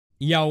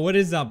Yo, what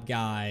is up,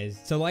 guys?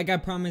 So like I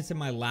promised in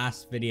my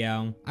last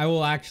video, I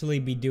will actually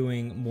be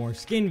doing more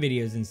skin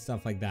videos and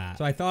stuff like that.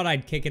 So I thought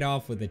I'd kick it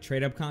off with a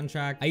trade up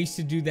contract. I used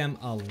to do them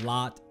a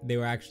lot. They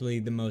were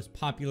actually the most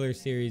popular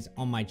series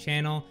on my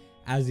channel.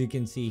 As you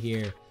can see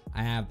here,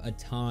 I have a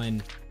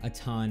ton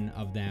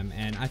of them,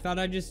 and I thought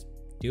I'd just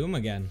do them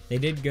again. They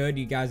did good.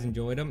 You guys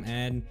enjoyed them,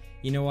 and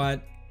you know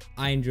what?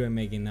 I enjoy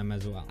making them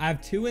as well. I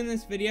have two in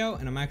this video,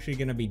 and I'm actually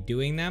going to be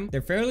doing them. They're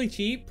fairly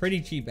cheap,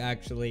 pretty cheap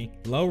actually,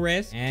 low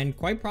risk, and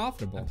quite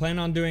profitable. I plan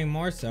on doing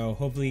more, so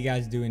hopefully you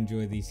guys do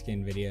enjoy these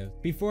skin videos.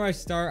 Before I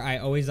start, I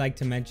always like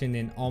to mention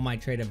in all my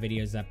trade up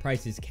videos that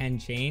prices can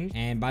change,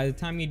 and by the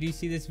time you do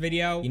see this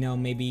video, you know,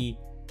 maybe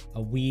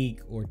a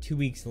week or 2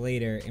 weeks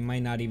later, it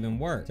might not even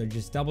work. So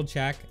just double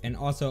check, and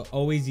also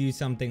always use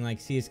something like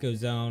CSGO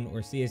Zone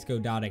or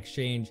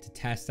CSGO.exchange to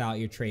test out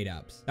your trade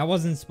ups. That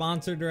wasn't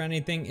sponsored or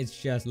anything.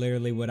 It's just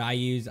literally what I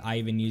use. I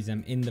even use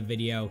them in the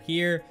video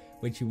here,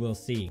 which you will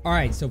see. All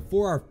right, so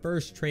for our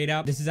first trade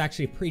up, this is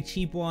actually a pretty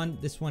cheap one.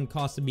 This one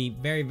costs to be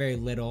very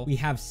little. We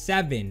have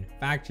 7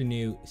 factory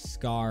new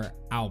Scar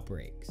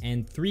outbreaks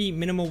and 3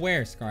 minimal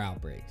wear Scar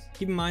outbreaks.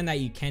 Keep in mind that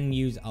you can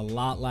use a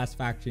lot less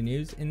factory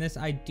news in this,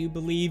 I do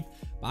believe,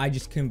 but I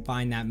just couldn't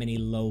find that many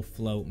low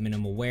float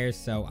minimal wears,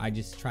 so I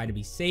just try to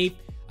be safe.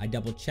 I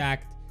double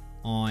checked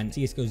on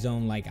CSGO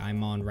Zone like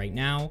I'm on right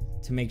now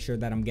to make sure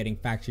that I'm getting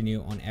factory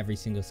new on every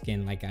single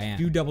skin like I am.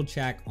 Do double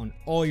check on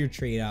all your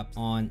trade ups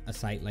on a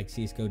site like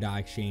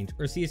CSGO.exchange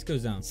or CSGO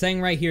Zone. Saying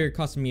right here it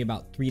cost me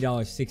about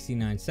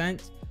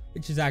 $3.69,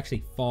 which is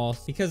actually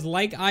false, because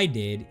like I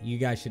did, you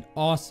guys should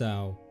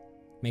also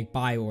make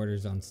buy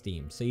orders on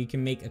Steam, so you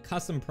can make a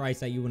custom price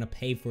that you want to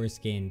pay for a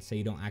skin, so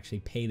you don't actually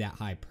pay that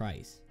high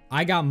price.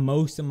 I got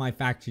most of my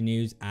factory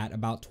news at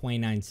about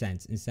 29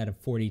 cents instead of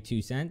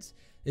 42 cents.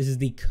 This is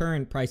the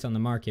current price on the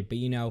market, but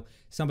you know,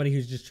 somebody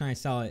who's just trying to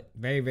sell it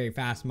very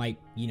fast might,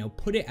 you know,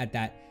 put it at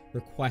that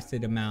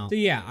requested amount. So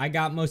yeah, I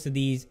got most of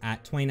these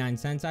at 29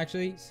 cents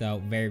actually,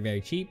 so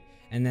very cheap.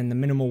 And then the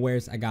minimal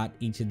wears, I got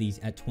each of these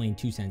at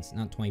 22 cents,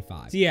 not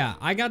 25. So yeah,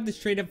 I got this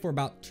trade up for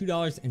about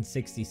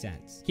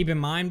 $2.60. Keep in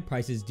mind,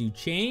 prices do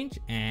change,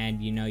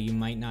 and you know, you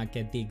might not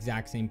get the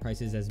exact same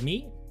prices as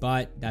me,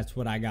 but that's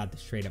what I got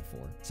this trade up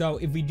for. So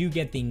if we do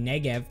get the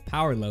Negev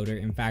power loader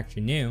in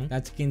factory new,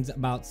 that skin's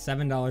about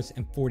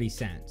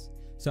 $7.40.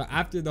 So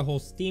after the whole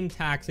Steam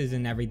taxes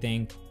and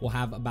everything, we'll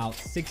have about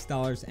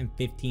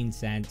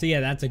 $6.15. So yeah,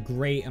 that's a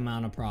great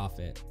amount of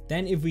profit.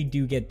 Then if we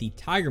do get the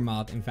Tiger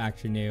Moth in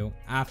factory new,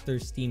 after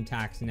Steam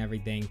tax and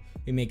everything,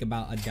 we make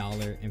about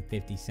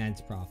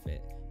 $1.50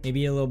 profit.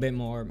 Maybe a little bit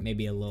more,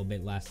 maybe a little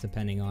bit less,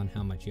 depending on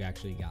how much you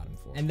actually got them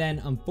for. And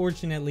then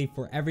unfortunately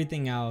for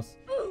everything else,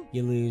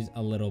 you lose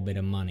a little bit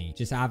of money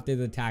just after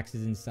the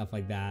taxes and stuff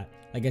like that.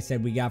 Like I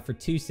said, we got for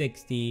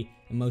 $2.60,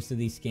 and most of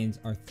these skins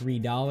are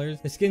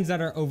 $3. The skins that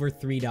are over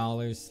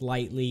 $3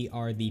 slightly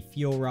are the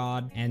Fuel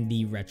Rod and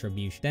the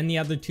Retribution. Then the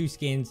other 2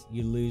 skins,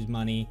 you lose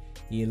money.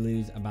 You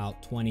lose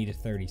about 20 to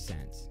 30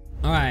 cents.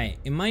 All right,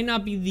 it might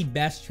not be the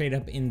best trade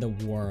up in the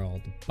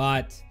world,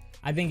 but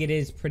I think it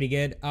is pretty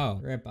good. Oh,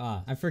 rip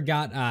off. I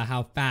forgot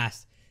how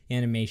fast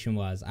animation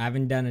was. I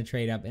haven't done a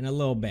trade up in a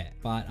little bit,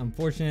 but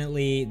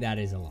unfortunately that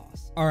is a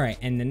loss. All right,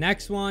 and the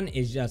next one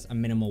is just a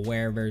minimal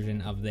wear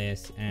version of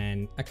this,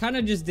 and I kind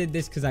of just did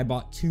this because I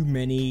bought too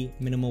many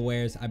minimal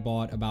wears. I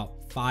bought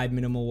about 5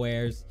 minimal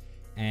wears,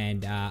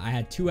 and I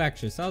had 2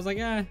 extras, so I was like,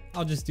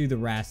 I'll just do the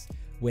rest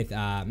with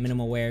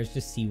minimal wears,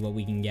 just see what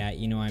we can get,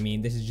 you know what I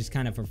mean? This is just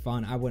kind of for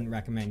fun. I wouldn't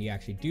recommend you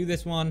actually do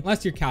this one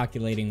unless you're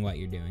calculating what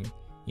you're doing.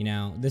 You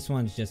know, this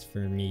one's just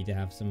for me to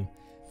have some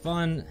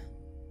fun.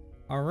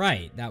 All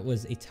right, that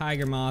was a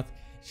Tiger Moth.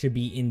 Should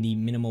be in the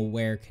minimal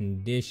wear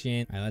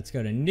condition. All right, let's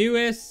go to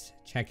newest.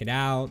 Check it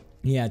out.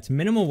 Yeah, it's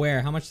minimal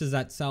wear. How much does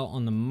that sell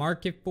on the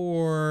market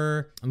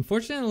for?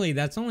 Unfortunately,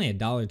 that's only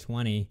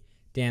 $1.20.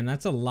 Damn,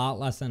 that's a lot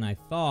less than I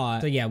thought.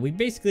 So yeah, we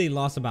basically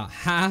lost about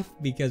half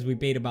because we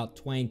paid about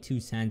 22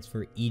 cents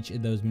for each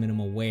of those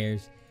minimal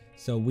wears.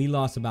 So we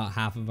lost about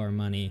half of our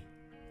money.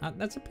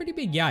 That's a pretty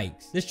big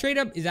yikes. This trade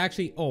up is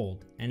actually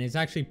old, and it's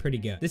actually pretty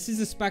good. This is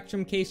a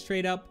Spectrum case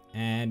trade up,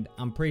 and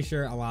I'm pretty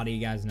sure a lot of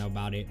you guys know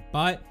about it,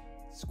 but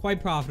it's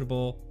quite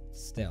profitable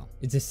still.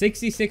 It's a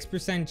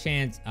 66%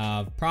 chance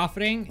of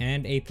profiting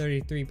and a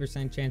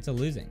 33% chance of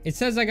losing. It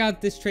says I got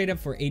this trade up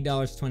for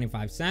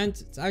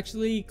 $8.25. It's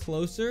actually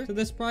closer to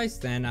this price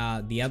than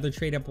the other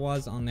trade up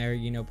was on their,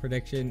 you know,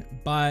 prediction,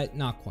 but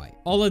not quite.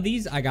 All of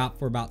these I got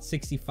for about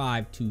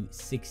 65 to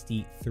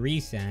 63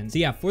 cents. So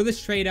yeah, for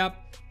this trade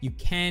up, you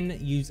can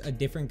use a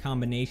different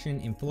combination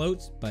in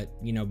floats, but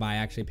you know, by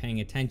actually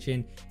paying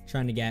attention,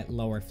 trying to get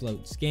lower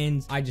float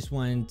skins. I just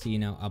wanted to, you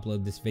know,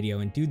 upload this video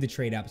and do the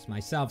trade ups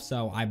myself,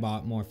 so I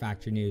bought more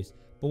factory news.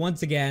 But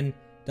once again,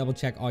 double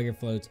check all your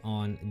floats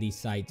on these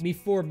sites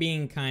before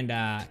being kind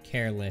of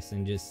careless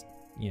and just,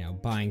 you know,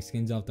 buying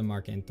skins off the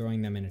market and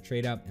throwing them in a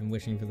trade up and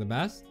wishing for the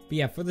best. But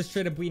yeah, for this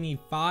trade up, we need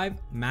 5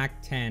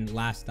 Mac 10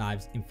 last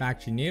dives in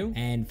factory new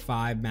and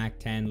 5 Mac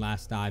 10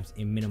 last dives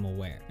in minimal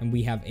wear. And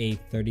we have a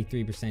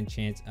 33%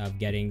 chance of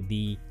getting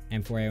the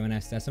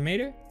M4A1S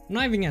decimator. I'm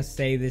not even gonna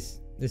say this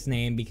this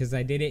name because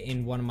I did it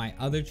in one of my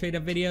other trade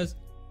up videos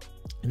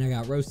and I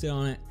got roasted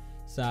on it.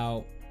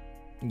 So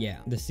yeah,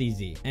 the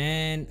CZ,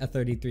 and a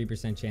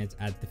 33% chance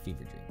at the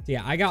Fever Dream. So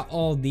yeah, I got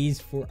all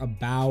these for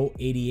about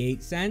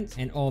 88 cents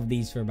and all of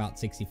these for about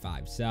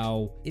 65.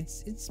 So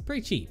it's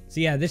pretty cheap.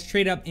 So yeah, this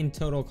trade up in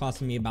total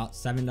cost me about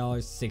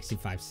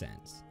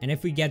 $7.65. And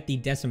if we get the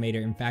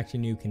Decimator in factory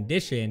new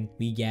condition,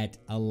 we get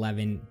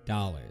 $11.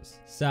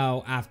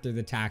 So after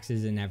the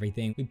taxes and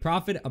everything, we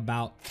profit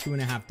about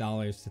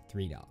 $2.50 to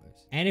 $3.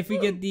 And if we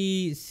get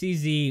the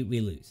CZ,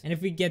 we lose. And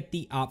if we get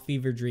the Op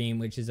Fever Dream,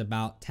 which is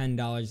about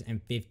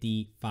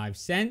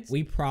 $10.55,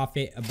 we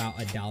profit about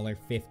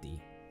 $1.50.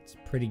 It's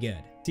pretty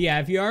good. So yeah,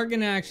 if you are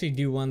gonna actually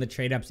do one of the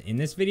trade ups in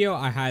this video,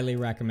 I highly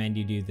recommend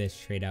you do this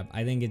trade up.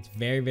 I think it's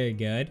very, very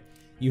good.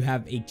 You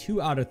have a 2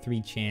 out of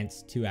 3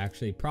 chance to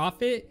actually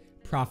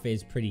profit. Profit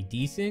is pretty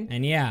decent.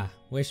 And yeah,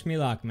 wish me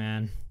luck,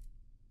 man.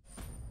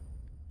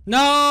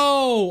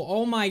 No!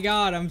 Oh my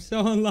god, I'm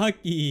so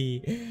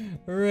unlucky.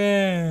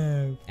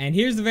 Rip. And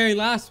here's the very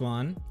last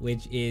one,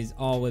 which is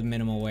all with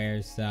minimal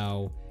wears,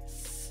 so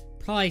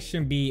probably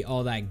shouldn't be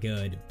all that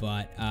good,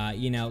 but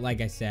you know,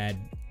 like I said,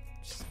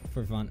 just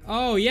for fun.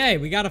 Oh yay,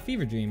 we got a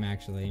Fever Dream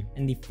actually.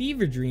 And the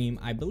Fever Dream,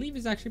 I believe,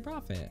 is actually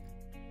profit.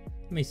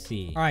 Let me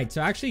see. All right,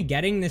 so actually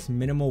getting this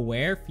minimal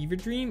wear Fever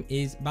Dream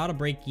is about a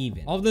break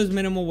even. All of those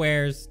minimal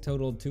wears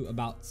totaled to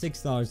about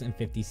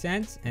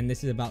 $6.50, and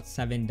this is about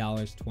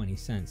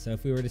 $7.20. So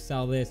if we were to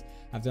sell this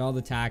after all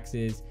the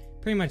taxes,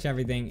 pretty much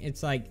everything,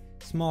 it's like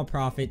small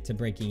profit to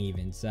breaking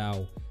even.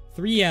 So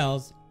 3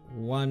 L's,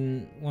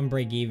 one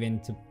break even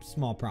to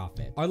small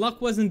profit. Our luck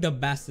wasn't the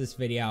best this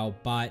video,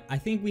 but I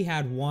think we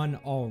had one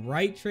all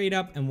right trade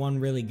up and one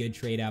really good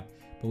trade up,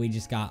 but we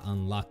just got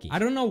unlucky. I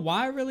don't know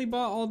why I really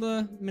bought all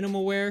the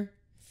minimal wear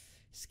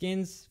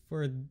skins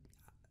for,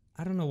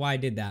 I don't know why I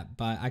did that,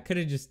 but I could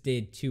have just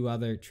did 2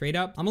 other trade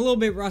up. I'm a little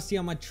bit rusty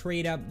on my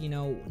trade up, you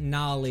know,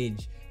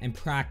 knowledge and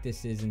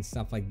practices and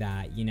stuff like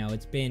that. You know,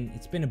 it's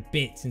been a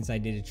bit since I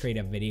did a trade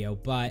up video,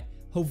 but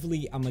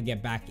hopefully I'm gonna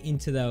get back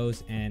into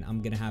those and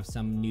I'm gonna have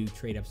some new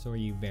trade ups for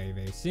you very,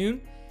 very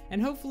soon.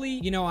 And hopefully,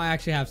 you know, I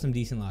actually have some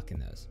decent luck in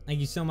those. Thank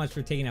you so much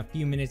for taking a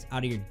few minutes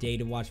out of your day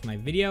to watch my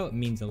video. It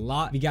means a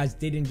lot. If you guys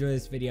did enjoy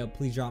this video,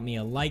 please drop me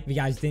a like. If you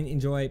guys didn't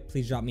enjoy it,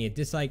 please drop me a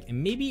dislike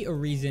and maybe a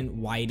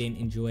reason why you didn't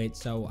enjoy it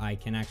so I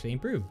can actually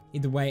improve.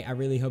 Either way, I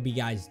really hope you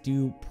guys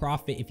do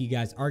profit if you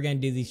guys are gonna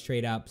do these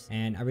trade ups.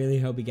 And I really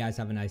hope you guys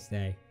have a nice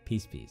day.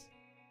 Peace, peace.